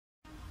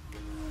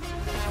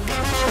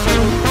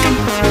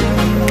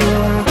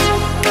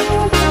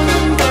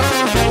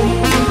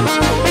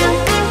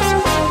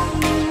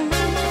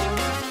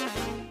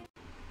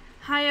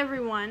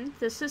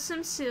this is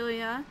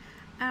Simselia,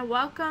 and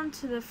welcome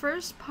to the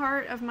first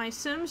part of my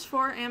Sims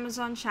 4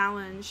 Amazon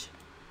challenge.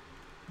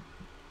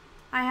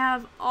 I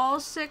have all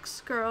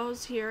 6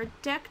 girls here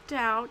decked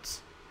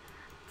out,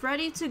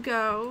 ready to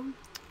go.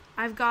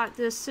 I've got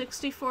this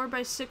 64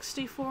 by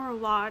 64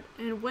 lot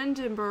in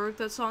Windenburg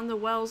that's on the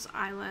Wells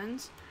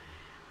Island.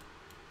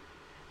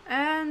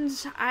 And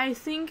I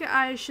think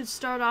I should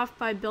start off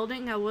by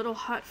building a little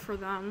hut for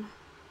them.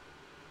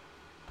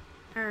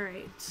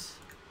 Alright.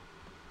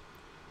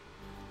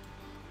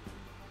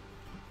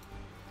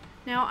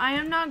 Now, I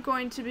am not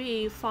going to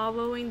be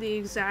following the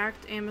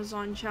exact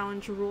Amazon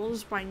challenge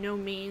rules by no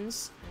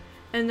means.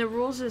 In the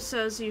rules it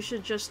says you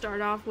should just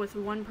start off with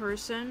one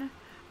person,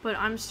 but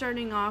I'm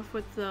starting off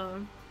with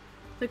the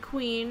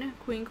Queen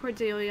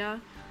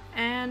Cordelia,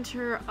 and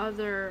her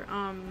other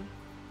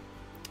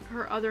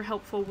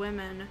helpful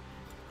women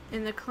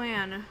in the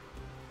clan.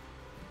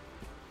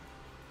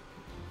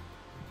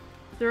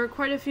 There are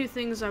quite a few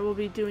things I will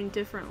be doing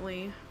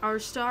differently. Our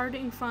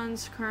starting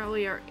funds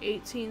currently are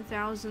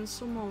 18,000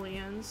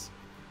 simoleons.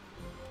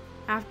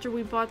 After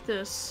we bought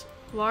this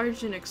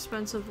large and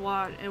expensive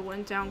lot, it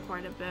went down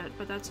quite a bit,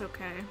 but that's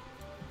okay.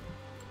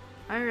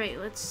 Alright,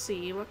 let's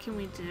see. What can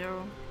we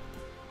do?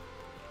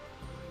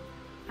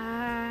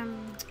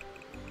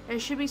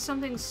 It should be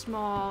something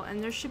small,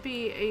 and there should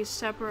be a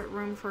separate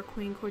room for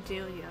Queen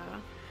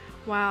Cordelia.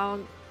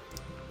 While,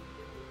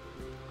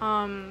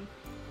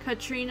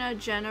 Katrina,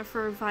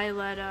 Jennifer,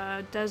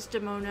 Violetta,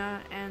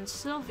 Desdemona, and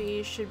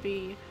Sylvie should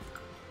be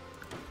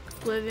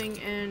living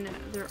in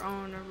their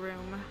own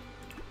room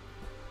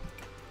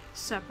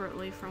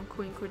separately from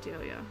Queen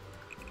Cordelia.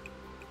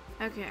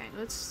 Okay,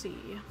 let's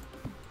see.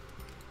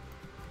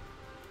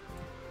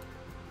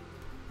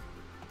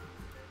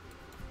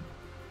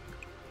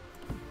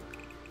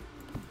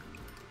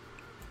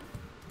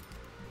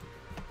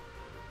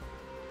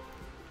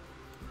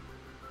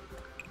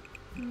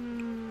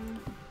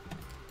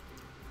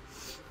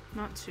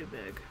 Not too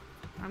big.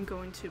 I'm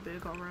going too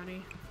big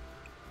already.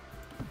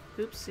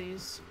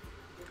 Oopsies.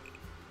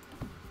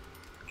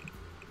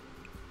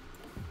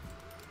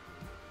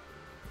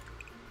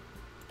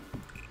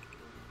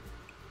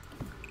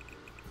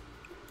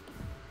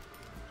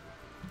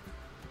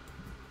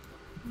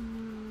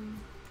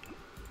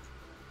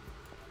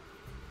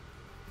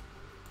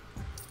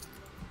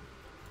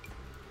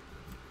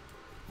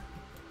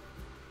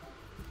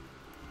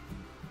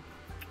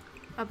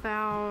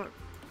 About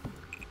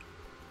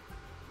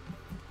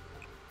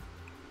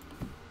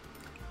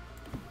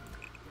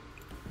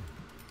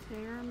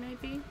there,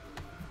 maybe?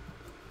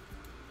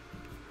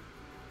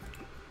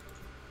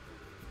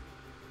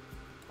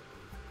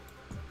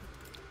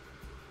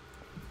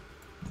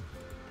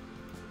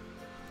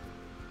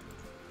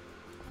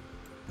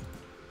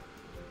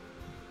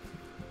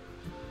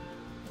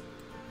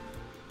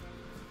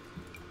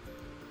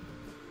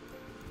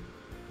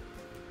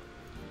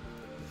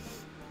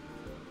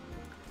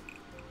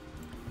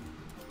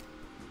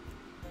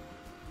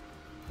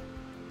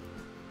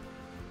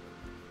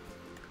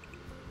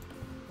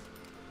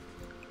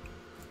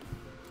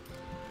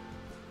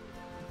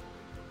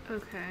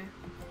 Okay.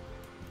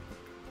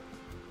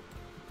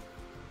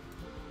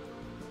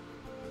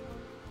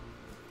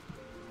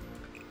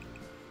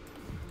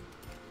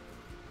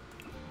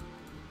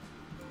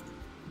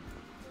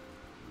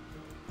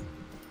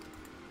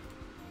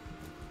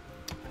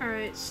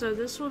 Alright, so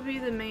this will be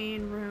the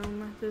main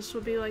room. This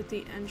will be like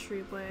the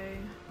entryway.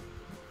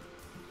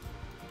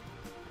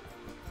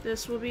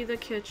 This will be the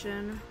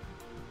kitchen.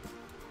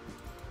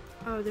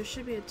 Oh, there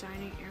should be a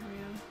dining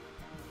area.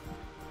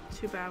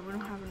 Too bad, we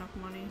don't have enough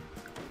money.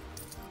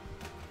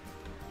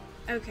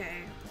 Okay.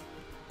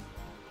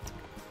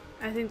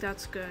 I think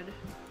that's good.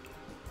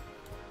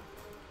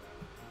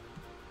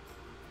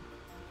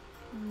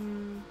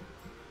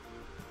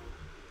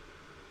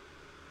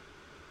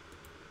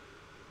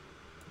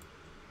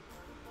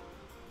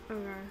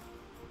 Okay.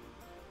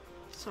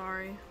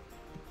 Sorry.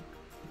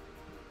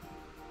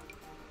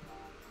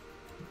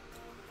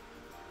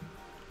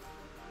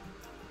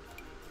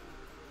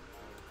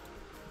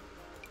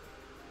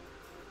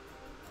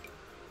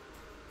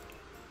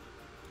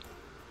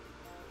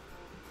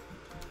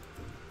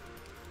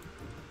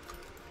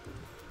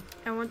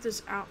 I want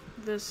this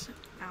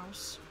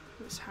house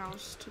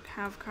to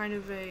have kind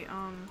of a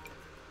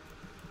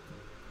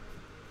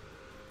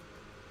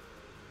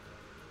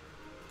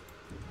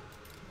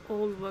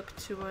old look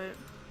to it.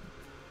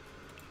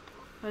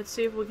 Let's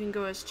see if we can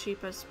go as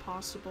cheap as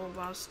possible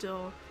while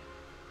still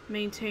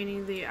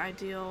maintaining the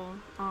ideal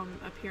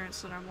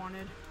appearance that I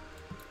wanted.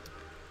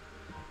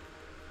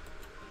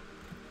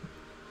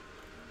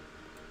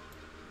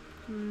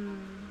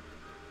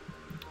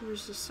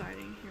 Where's the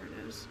siding? Here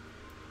it is.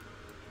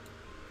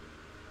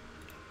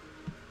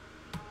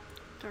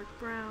 Dark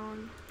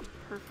brown.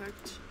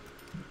 Perfect.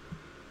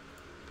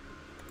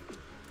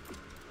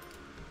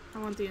 I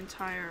want the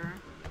entire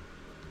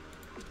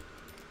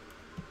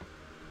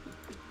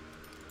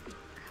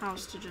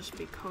house to just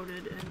be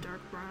coated in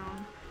dark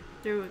brown.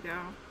 There we go.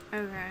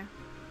 Okay.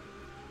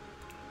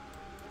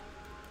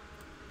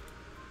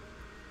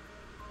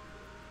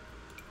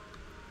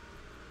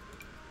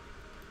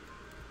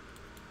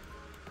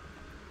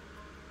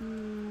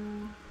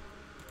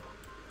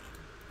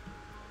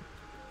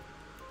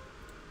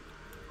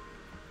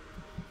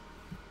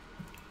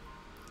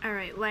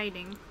 Alright,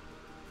 lighting.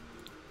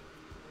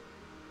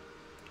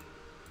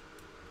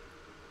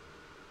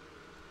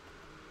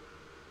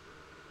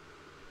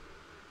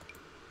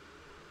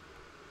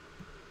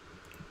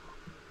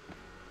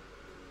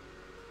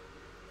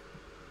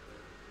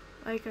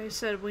 Like I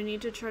said, we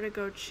need to try to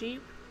go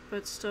cheap,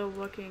 but still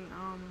looking,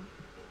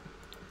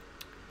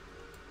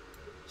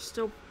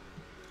 still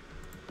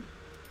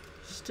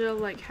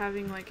like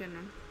having like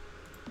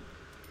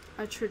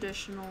a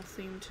traditional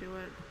theme to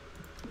it.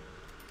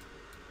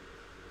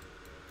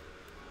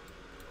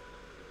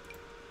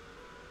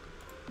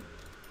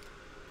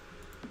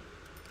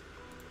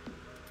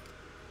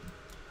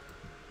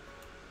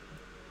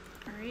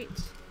 Alright.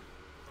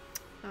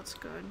 That's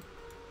good.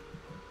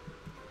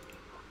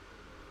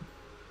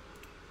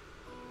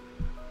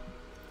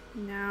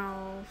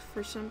 Now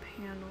for some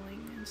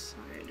paneling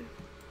inside.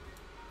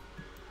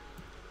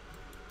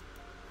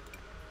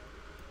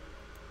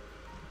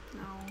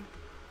 No.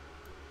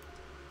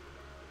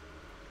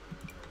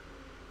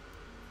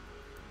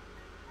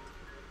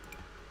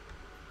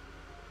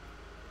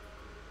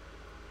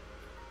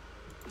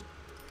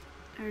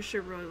 I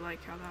should really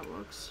like how that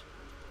looks.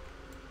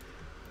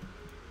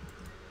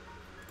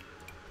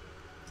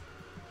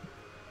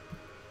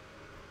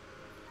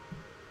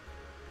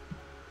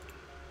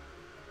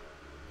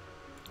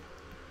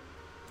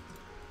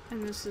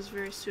 And this is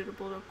very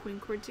suitable to Queen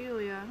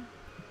Cordelia.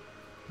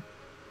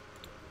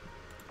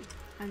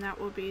 And that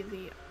will be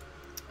the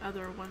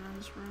other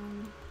women's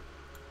room.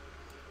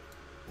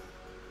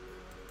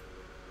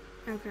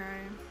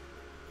 Okay.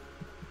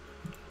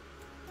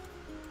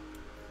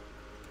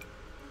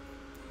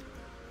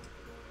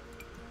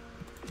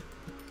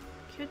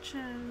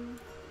 Kitchen.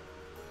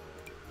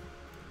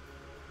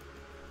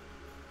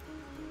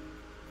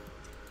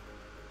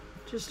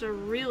 Just a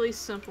really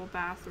simple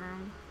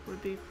bathroom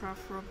would be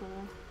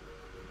preferable.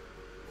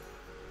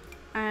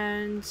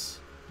 And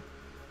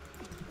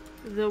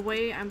the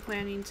way I'm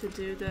planning to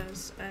do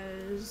this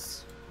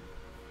is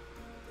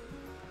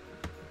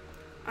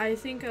I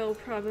think it'll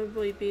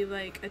probably be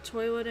like a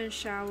toilet and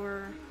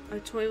shower, a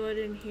toilet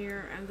in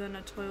here, and then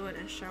a toilet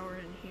and shower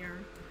in here,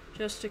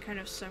 just to kind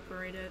of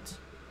separate it.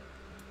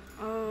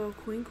 Oh,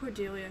 Queen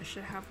Cordelia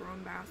should have her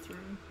own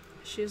bathroom.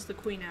 She is the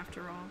queen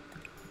after all.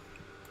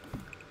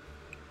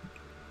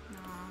 No,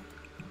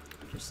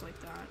 just like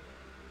that.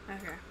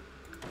 Okay.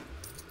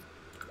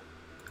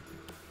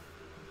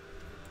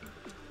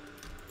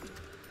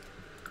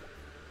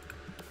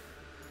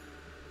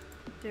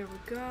 There we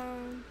go.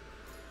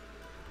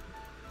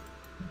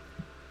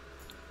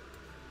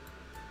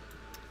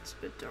 It's a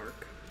bit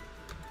dark.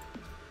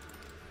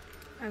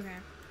 Okay.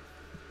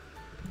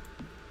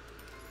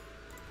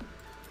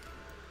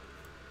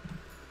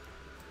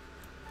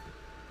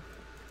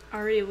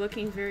 Already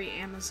looking very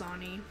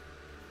Amazon-y.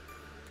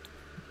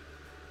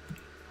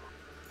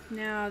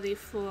 Now the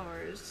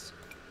floors.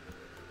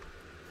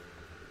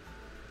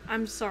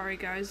 I'm sorry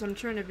guys, I'm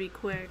trying to be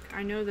quick.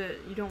 I know that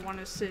you don't want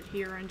to sit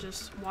here and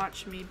just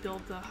watch me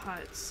build the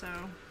hut, so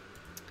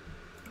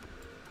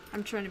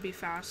I'm trying to be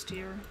fast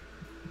here.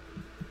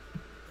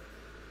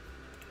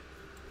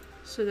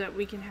 So that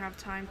we can have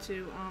time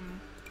to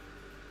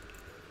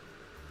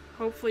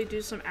hopefully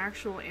do some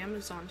actual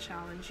Amazon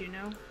challenge, you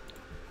know?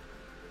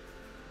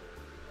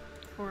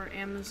 Or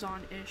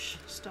Amazon-ish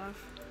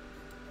stuff.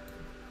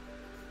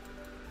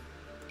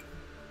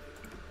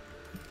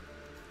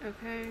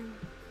 Okay.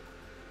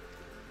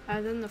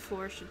 Then the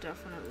floor should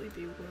definitely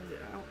be wood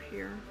out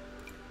here.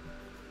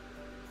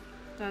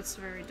 That's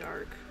very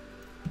dark.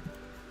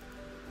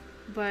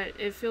 But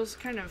it feels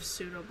kind of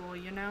suitable,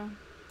 you know?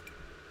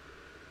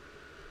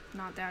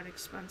 Not that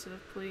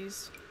expensive,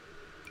 please.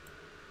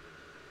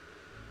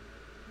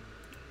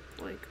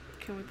 Like,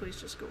 can we please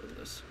just go with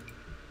this?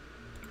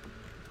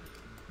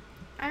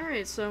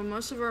 Alright, so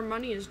most of our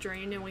money is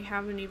drained and we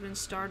haven't even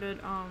started,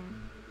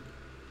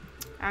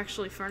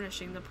 actually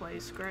furnishing the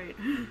place. Great.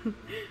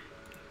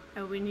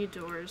 Oh, we need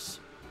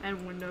doors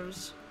and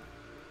windows.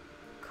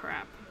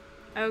 Crap.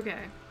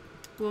 Okay.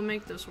 We'll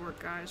make this work,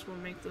 guys. We'll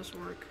make this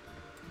work.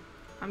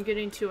 I'm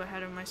getting too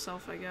ahead of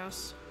myself, I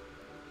guess.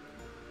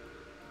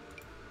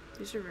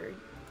 These are very,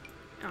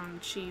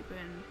 cheap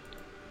and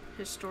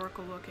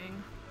historical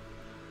looking.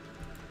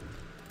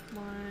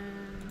 1,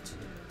 2.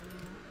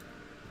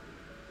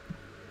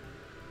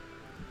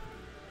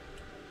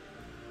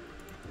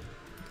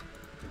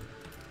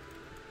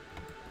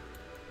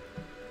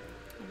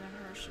 And then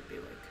hers should be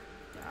like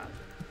that.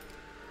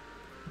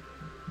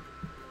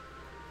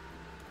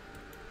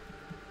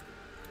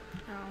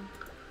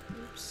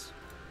 Oh, oops.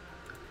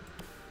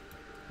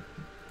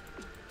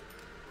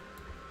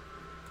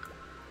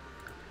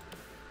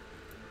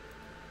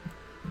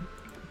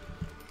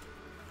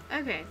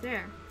 Okay,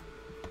 there.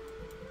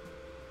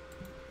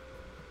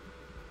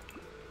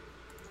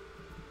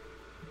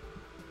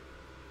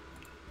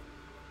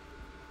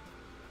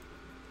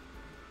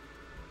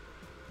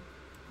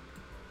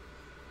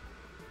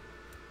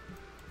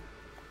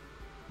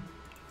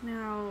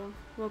 Now,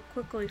 we'll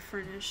quickly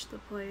furnish the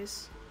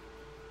place.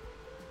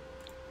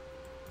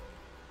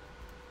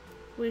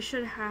 We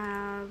should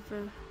have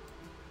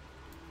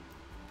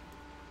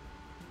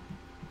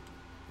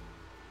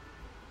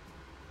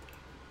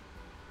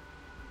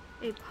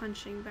a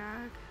punching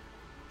bag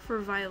for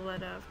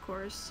Violetta, of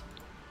course,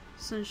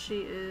 since she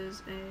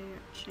is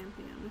a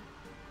champion.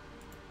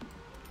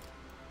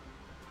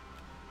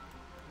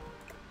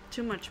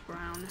 Too much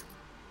brown.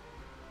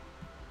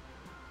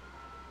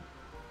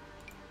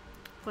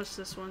 Plus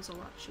this one's a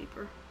lot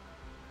cheaper.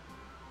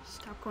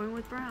 Stop going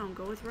with brown,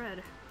 go with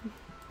red.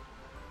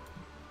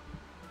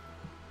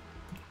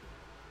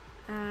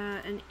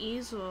 An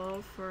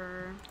easel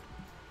for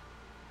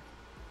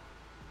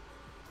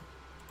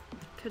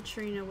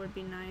Katrina would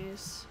be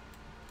nice.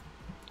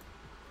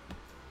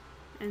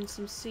 And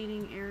some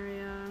seating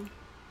area.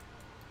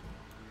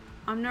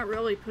 I'm not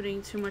really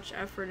putting too much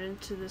effort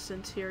into this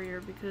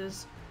interior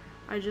because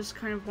I just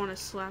kind of want to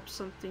slap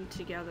something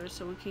together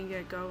so we can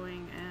get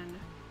going and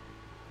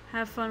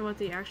have fun with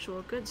the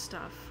actual good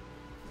stuff.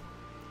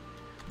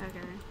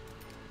 Okay.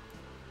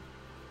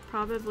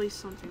 Probably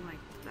something like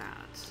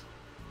that.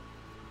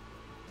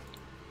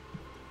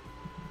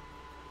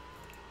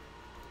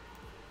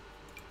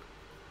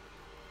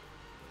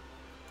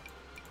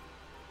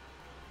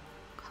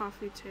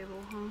 Coffee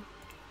table, huh?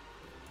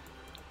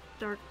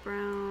 Dark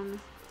brown.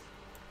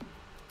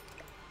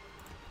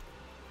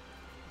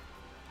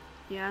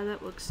 Yeah,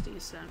 that looks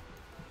decent.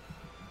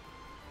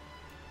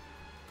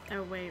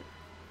 Oh, wait.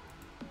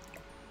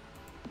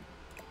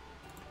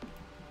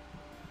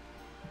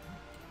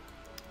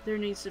 There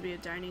needs to be a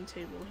dining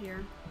table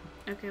here.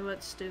 Okay,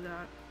 let's do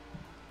that.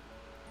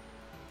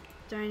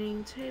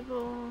 Dining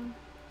table.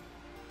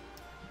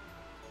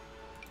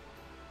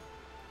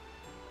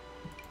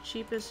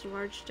 Cheapest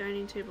large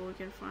dining table we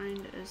can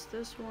find is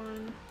this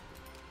one.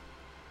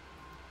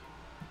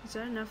 Is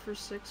that enough for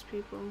 6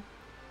 people?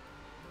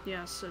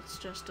 Yes, it's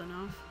just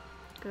enough.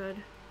 Good.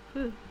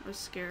 Whew, I was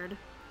scared.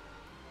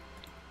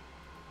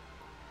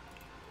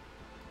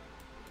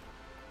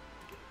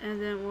 And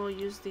then we'll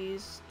use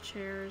these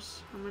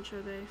chairs. How much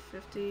are they?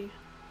 50.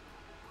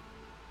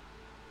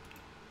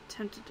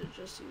 Tempted to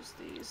just use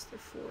these. They're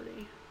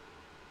 40.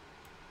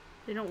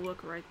 They don't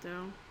look right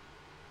though.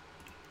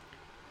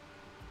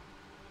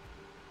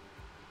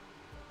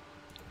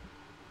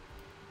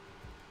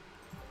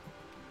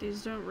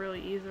 These don't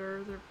really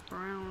either. They're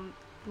brown.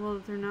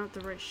 Well, they're not the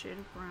right shade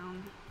of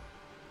brown.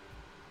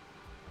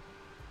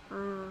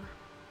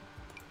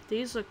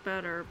 These look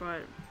better,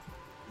 but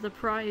the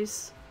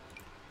price.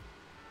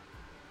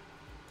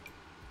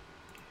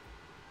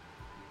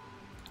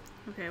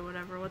 Okay,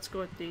 whatever. Let's go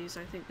with these.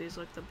 I think these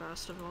look the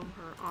best of all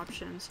her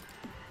options.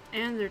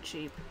 And they're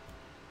cheap.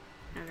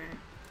 Okay.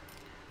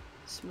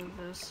 Let's move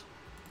this.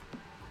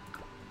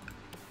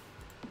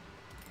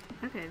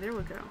 Okay, there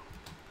we go.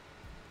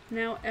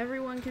 Now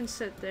everyone can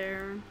sit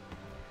there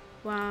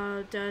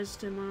while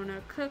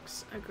Desdemona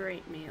cooks a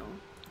great meal.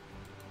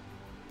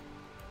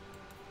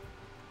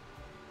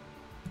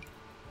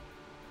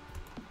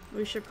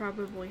 We should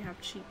probably have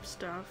cheap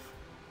stuff.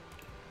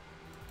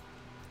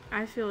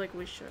 I feel like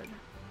we should.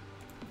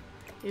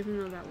 Even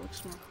though that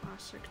looks more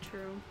classic,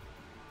 true.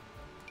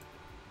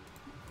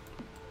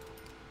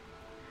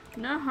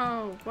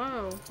 No!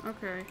 Whoa!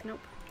 Okay, nope.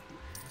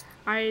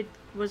 I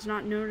was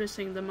not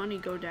noticing the money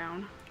go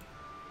down.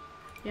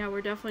 Yeah,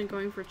 we're definitely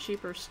going for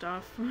cheaper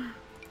stuff.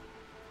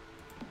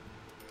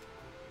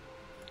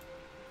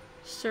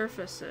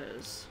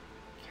 Surfaces.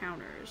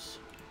 Counters.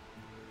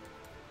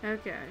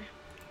 Okay.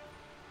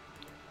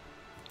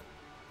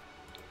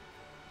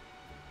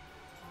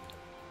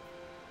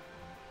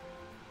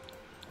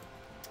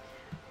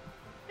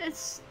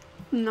 It's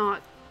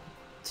not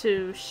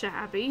too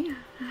shabby.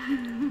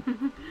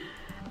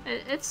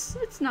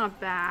 It's not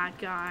bad,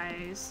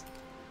 guys.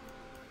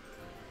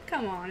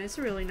 Come on, it's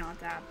really not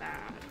that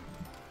bad.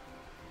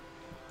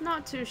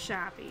 Not too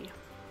shabby.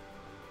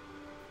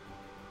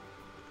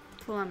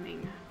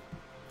 Plumbing.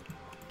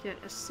 Get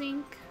a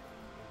sink.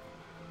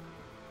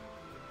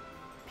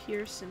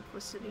 Pure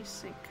simplicity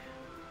sink.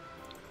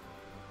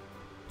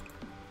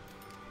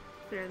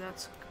 There,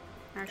 that's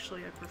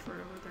actually I prefer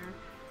it over there.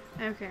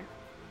 Okay.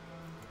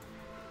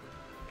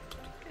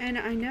 And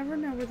I never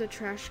know where the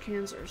trash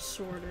cans are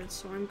sorted,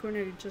 so I'm going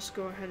to just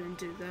go ahead and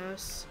do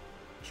this.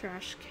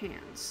 Trash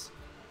cans.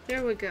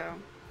 There we go.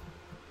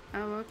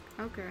 Oh,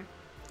 okay.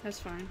 That's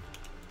fine.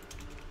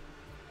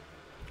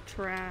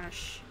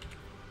 Trash.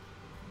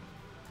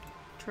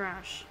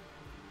 Trash.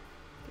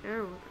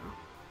 There we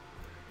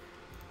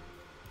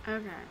go.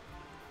 Okay.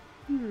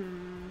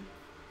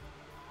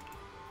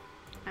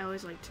 I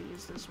always like to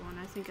use this one.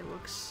 I think it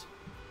looks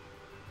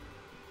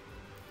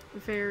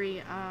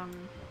very,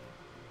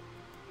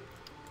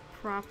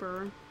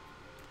 proper.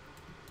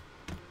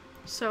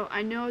 So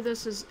I know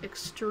this is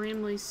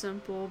extremely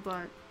simple,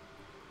 but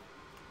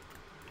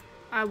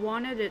I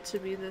wanted it to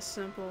be this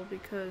simple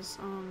because,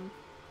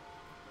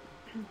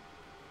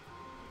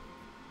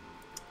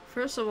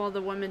 first of all,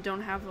 the women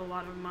don't have a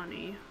lot of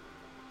money.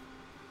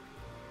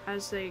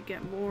 as they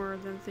get more,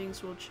 then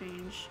things will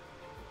change.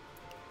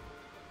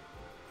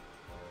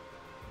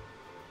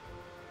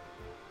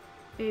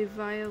 A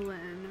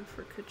violin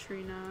for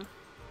Katrina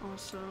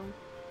also.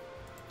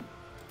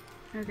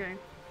 Okay.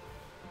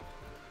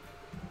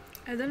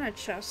 And then a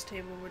chess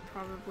table would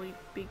probably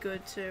be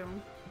good too.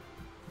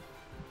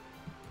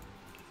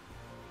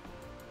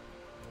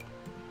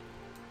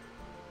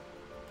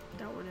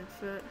 That wouldn't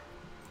fit.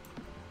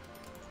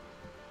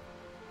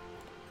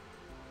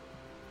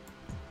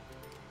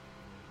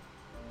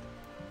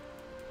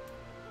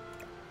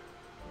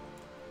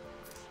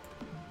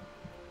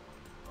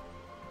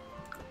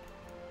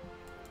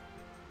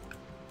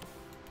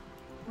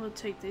 We'll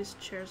take these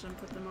chairs and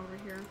put them over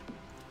here.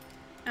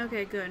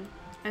 Okay, good.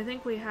 I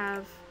think we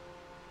have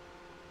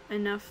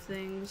enough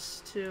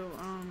things to,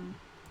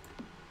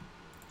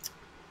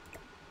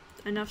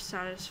 enough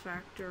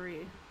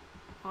satisfactory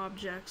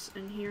objects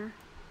in here.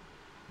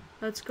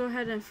 Let's go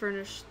ahead and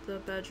furnish the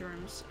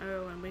bedrooms.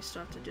 Oh, and we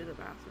still have to do the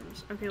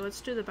bathrooms. Okay, let's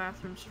do the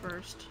bathrooms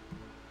first.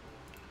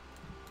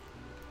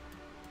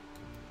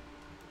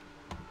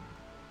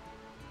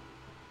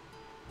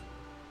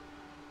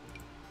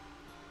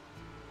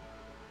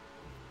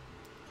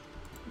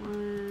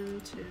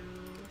 One, two,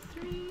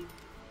 three.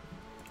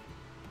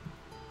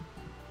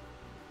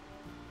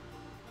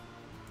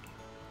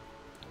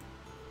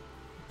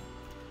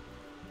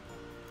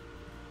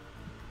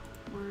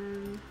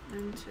 One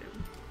and two.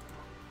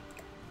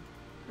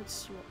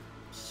 Let's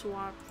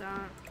swap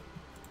that.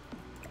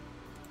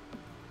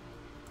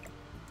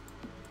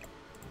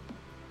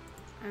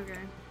 Okay.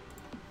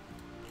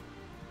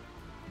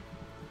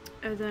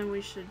 And then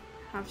we should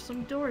have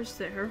some doors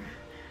there.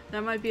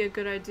 That might be a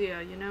good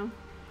idea, you know?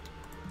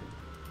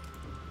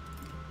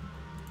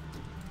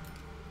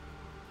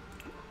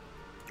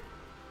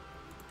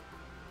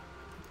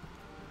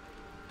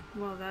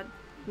 Well, that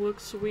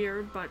looks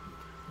weird, but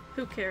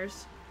who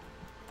cares?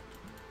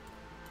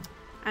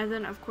 And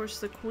then, of course,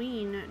 the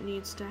queen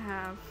needs to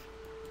have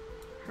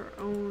her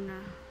own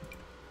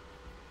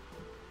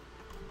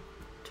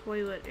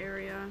toilet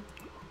area.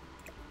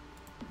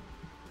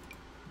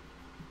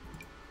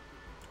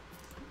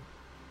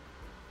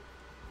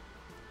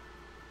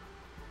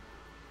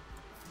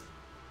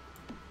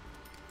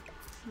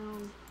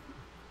 Oh.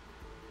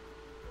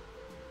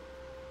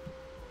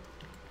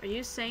 Are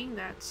you saying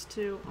that's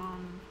too,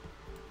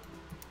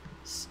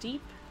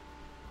 steep?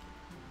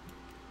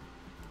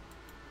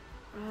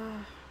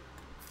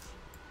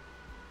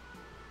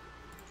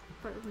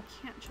 But we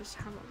can't just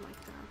have it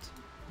like that.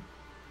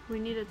 We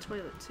need a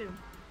toilet too.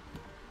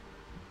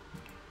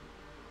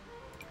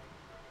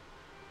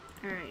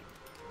 Alright.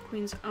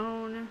 Queen's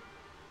own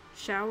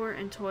shower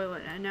and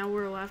toilet, and now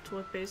we're left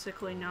with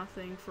basically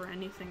nothing for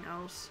anything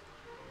else.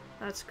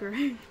 That's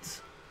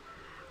great.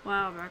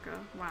 Wow, Becca.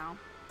 Wow.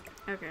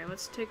 Okay,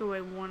 let's take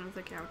away one of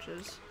the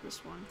couches.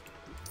 This one.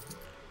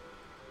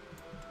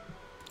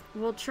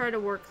 We'll try to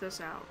work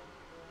this out.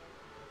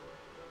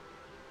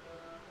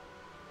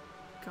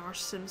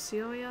 Gosh,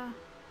 Simselia.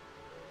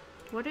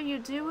 What are you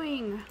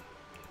doing?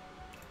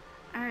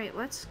 Alright,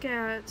 let's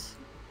get...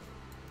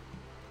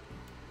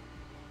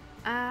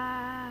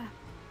 I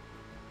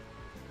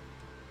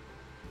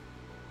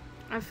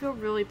feel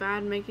really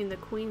bad making the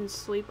queen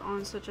sleep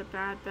on such a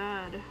bad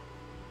bed.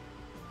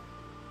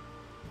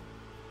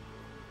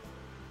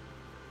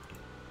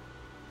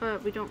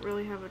 But we don't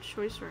really have a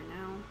choice right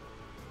now.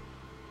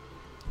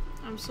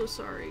 I'm so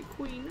sorry,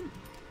 queen.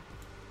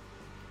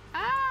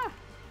 Ah!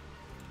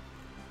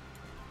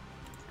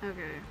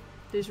 Okay.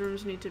 These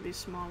rooms need to be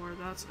smaller.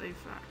 That's a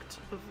fact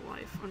of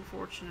life,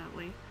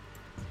 unfortunately.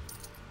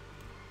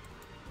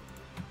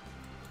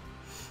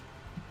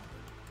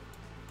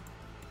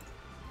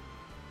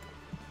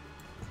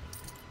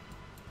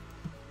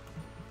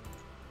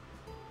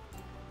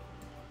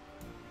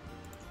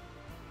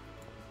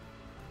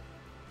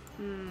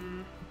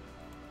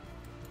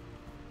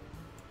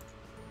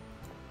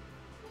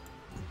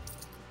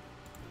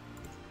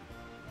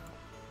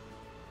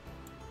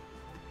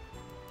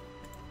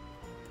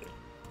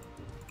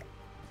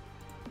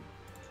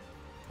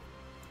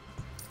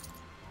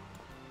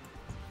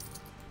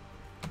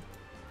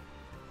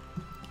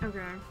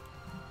 Okay.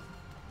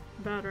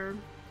 Better.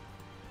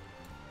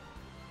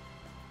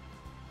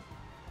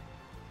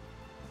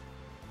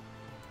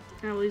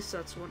 At least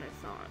that's what I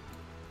thought.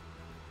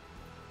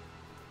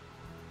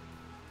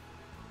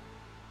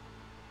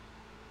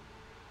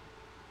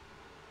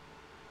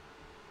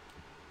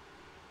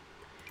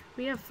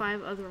 We have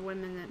 5 other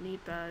women that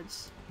need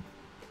beds.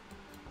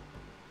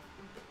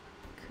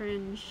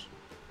 Cringe.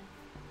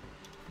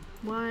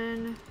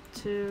 1,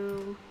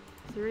 2,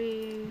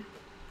 3.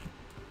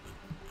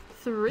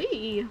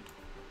 3?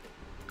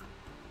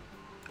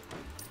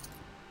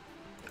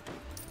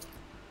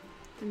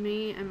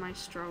 Me and my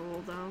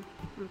struggle, though.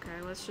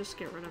 Okay, let's just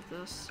get rid of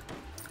this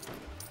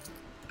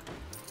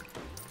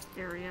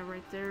area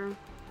right there.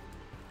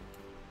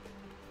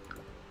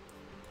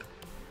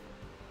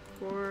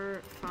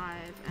 4, 5,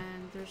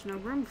 and there's no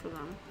room for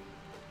them.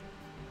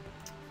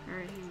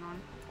 Alright, hang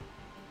on.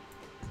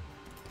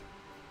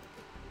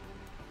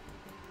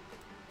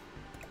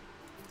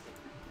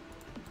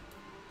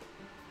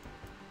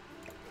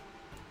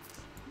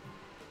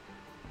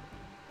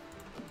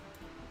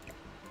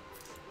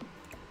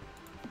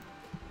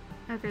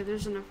 Okay,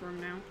 there's enough room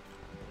now.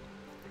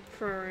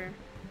 For...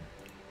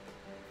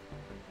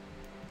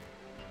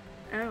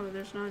 Oh,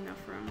 there's not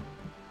enough room.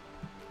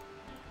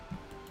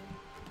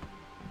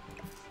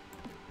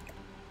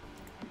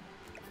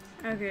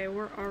 Okay,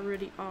 we're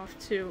already off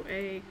to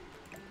a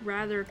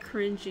rather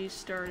cringy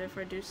start, if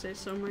I do say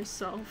so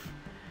myself.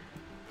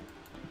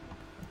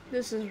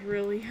 This is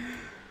really...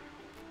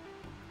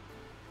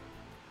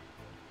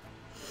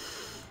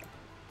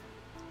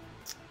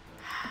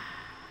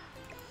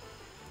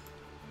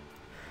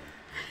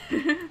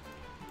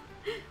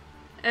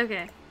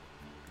 Okay,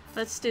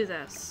 let's do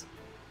this.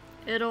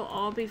 It'll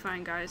all be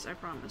fine, guys, I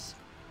promise.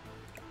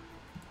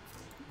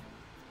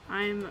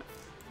 I'm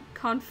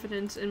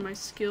confident in my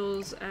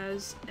skills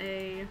as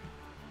a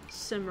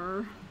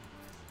simmer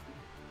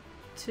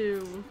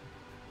to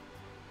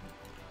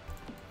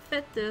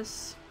fit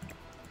this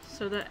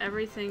so that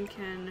everything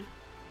can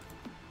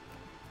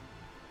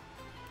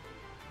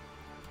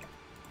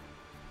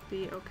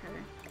be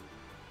okay.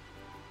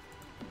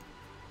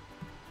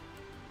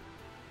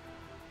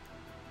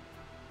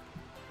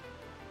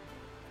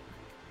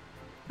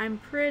 I'm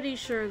pretty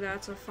sure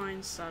that's a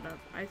fine setup.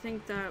 I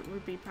think that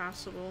would be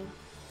passable.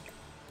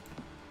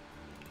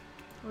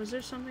 Was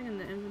there something in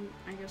the inventory?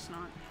 I guess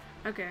not.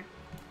 Okay.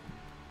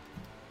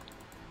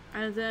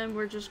 And then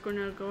we're just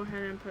gonna go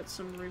ahead and put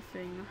some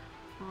roofing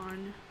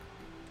on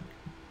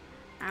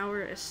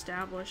our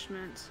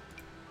establishment.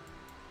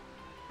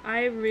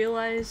 I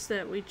realized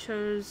that we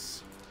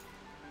chose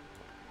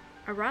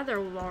a rather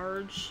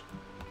large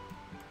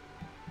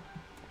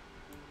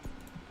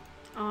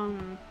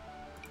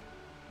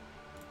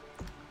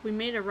we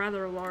made a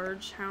rather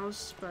large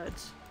house, but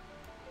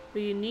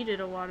we needed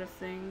a lot of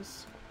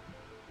things.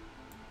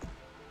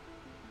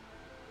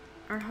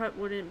 Our hut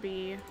wouldn't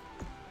be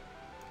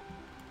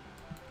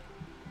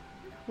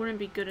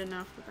good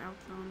enough without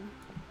them.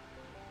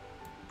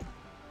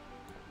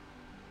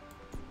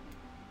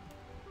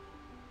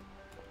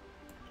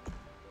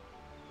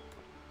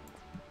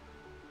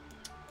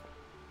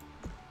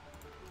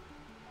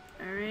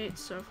 Alright,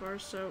 so far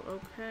so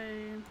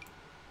okay.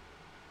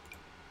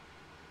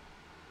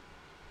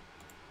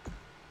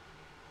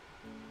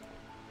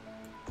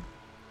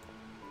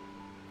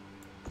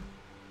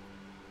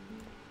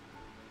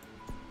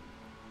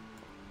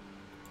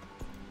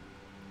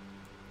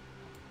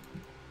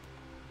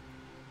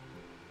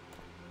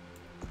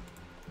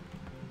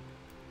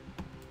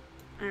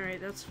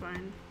 Alright, that's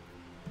fine.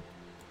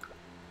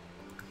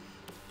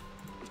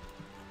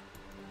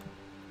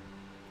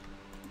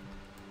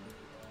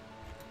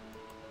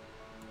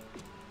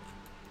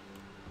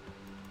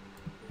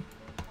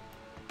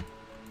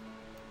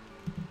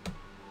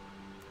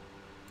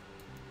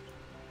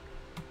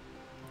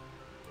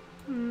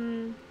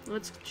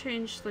 Let's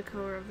change the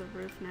color of the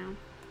roof now.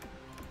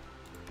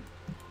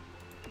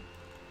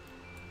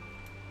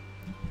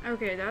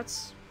 Okay,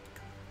 that's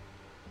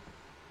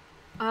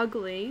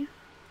ugly,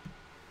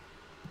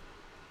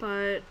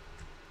 but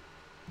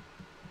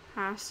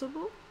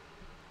passable?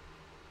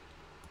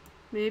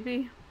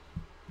 Maybe?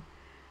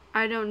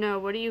 I don't know.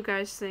 What do you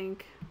guys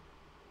think?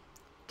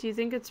 Do you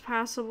think it's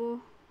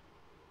passable?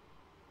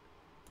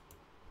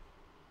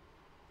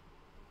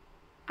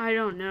 I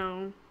don't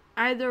know.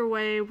 Either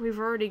way, we've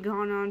already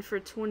gone on for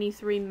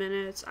 23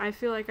 minutes. I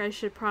feel like I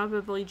should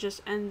probably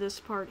just end this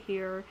part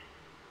here.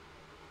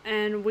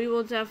 And we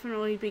will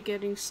definitely be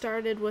getting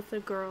started with the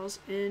girls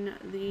in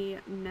the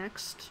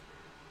next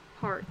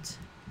part.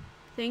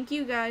 Thank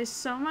you guys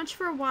so much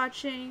for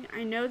watching.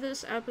 I know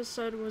this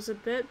episode was a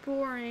bit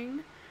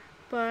boring,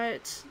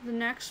 but the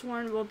next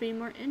one will be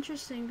more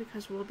interesting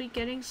because we'll be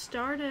getting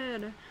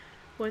started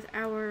with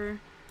our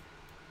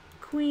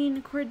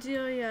Queen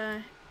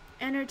Cordelia,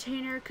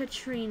 Entertainer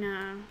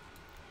Katrina,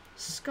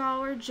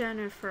 Scholar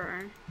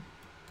Jennifer,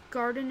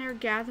 Gardener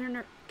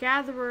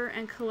Gatherer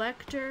and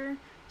Collector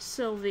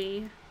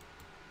Sylvie,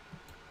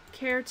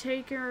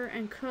 Caretaker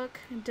and Cook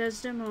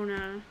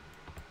Desdemona,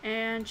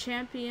 and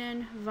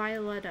Champion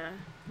Violetta,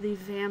 the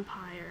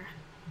Vampire.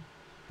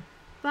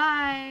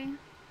 Bye!